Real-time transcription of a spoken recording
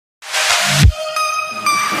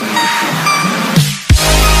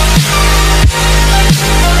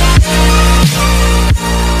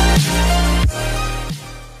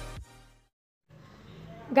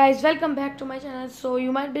Guys, welcome back to my channel. So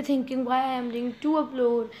you might be thinking why I am doing two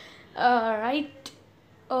upload right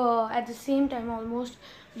at the same time almost,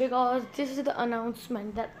 because this is the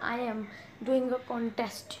announcement that I am doing a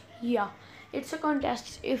contest. Yeah, it's a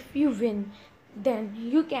contest. If you win, then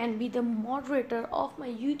you can be the moderator of my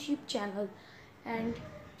YouTube channel, and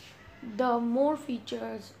the more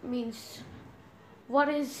features means what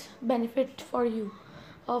is benefit for you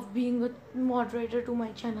of being a moderator to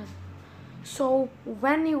my channel. So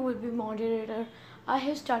when you will be moderator, I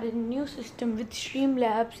have started a new system with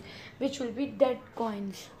Streamlabs, which will be dead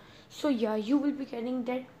coins. So yeah, you will be getting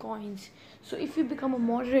dead coins. So if you become a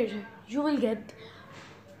moderator, you will get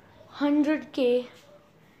 100k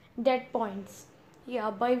dead points. Yeah,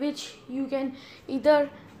 by which you can either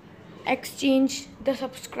exchange the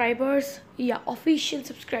subscribers, yeah, official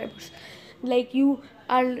subscribers. Like you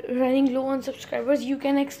are running low on subscribers, you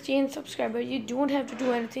can exchange subscribers. You don't have to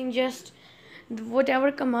do anything, just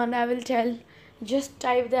whatever command I will tell, just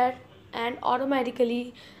type that, and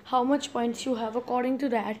automatically how much points you have, according to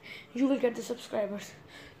that you will get the subscribers.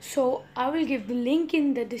 So I will give the link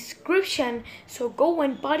in the description, so go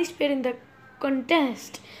and participate in the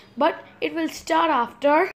contest. But it will start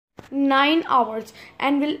after 9 hours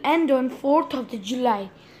and will end on 4th of the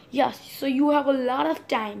July. Yes, so you have a lot of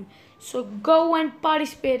time, so go and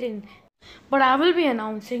participate in. But I will be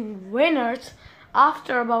announcing winners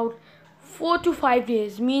after about 4 to 5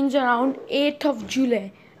 days, means around 8th of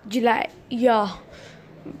July, yeah,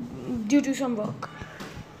 due to some work.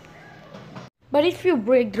 But if you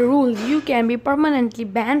break the rules, you can be permanently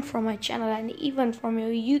banned from my channel and even from your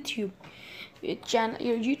YouTube channel.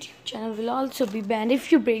 Your YouTube channel will also be banned if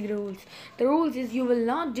you break the rules. The rules is you will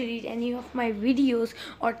not delete any of my videos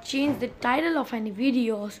or change the title of any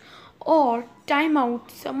videos or time out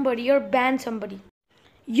somebody or ban somebody.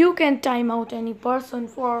 You can time out any person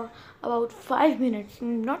for about 5 minutes,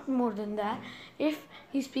 not more than that, if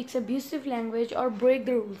he speaks abusive language or break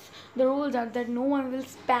the rules. The rules are that no one will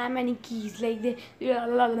spam any keys, like they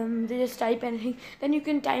just type anything. Then you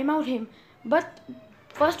can time out him, but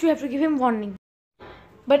first you have to give him warning.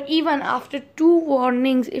 But even after 2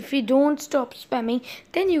 warnings, if he don't stop spamming,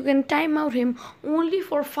 then you can time out him only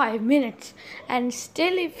for 5 minutes. And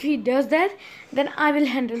still if he does that, then I will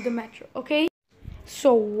handle the matter, okay?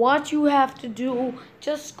 So what you have to do,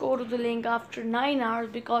 just go to the link after 9 hours,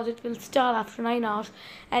 because it will start after 9 hours,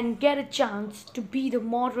 and get a chance to be the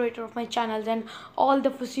moderator of my channel and all the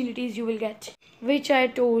facilities you will get, which I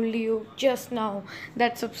told you just now,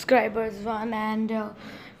 that subscribers one, and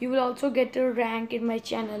you will also get a rank in my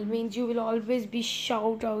channel, means you will always be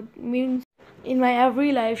shout out, means in my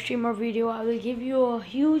every live stream or video I will give you a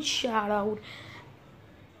huge shout out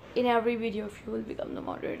in every video if you will become the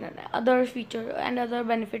moderator, and other feature and other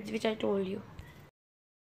benefits which I told you.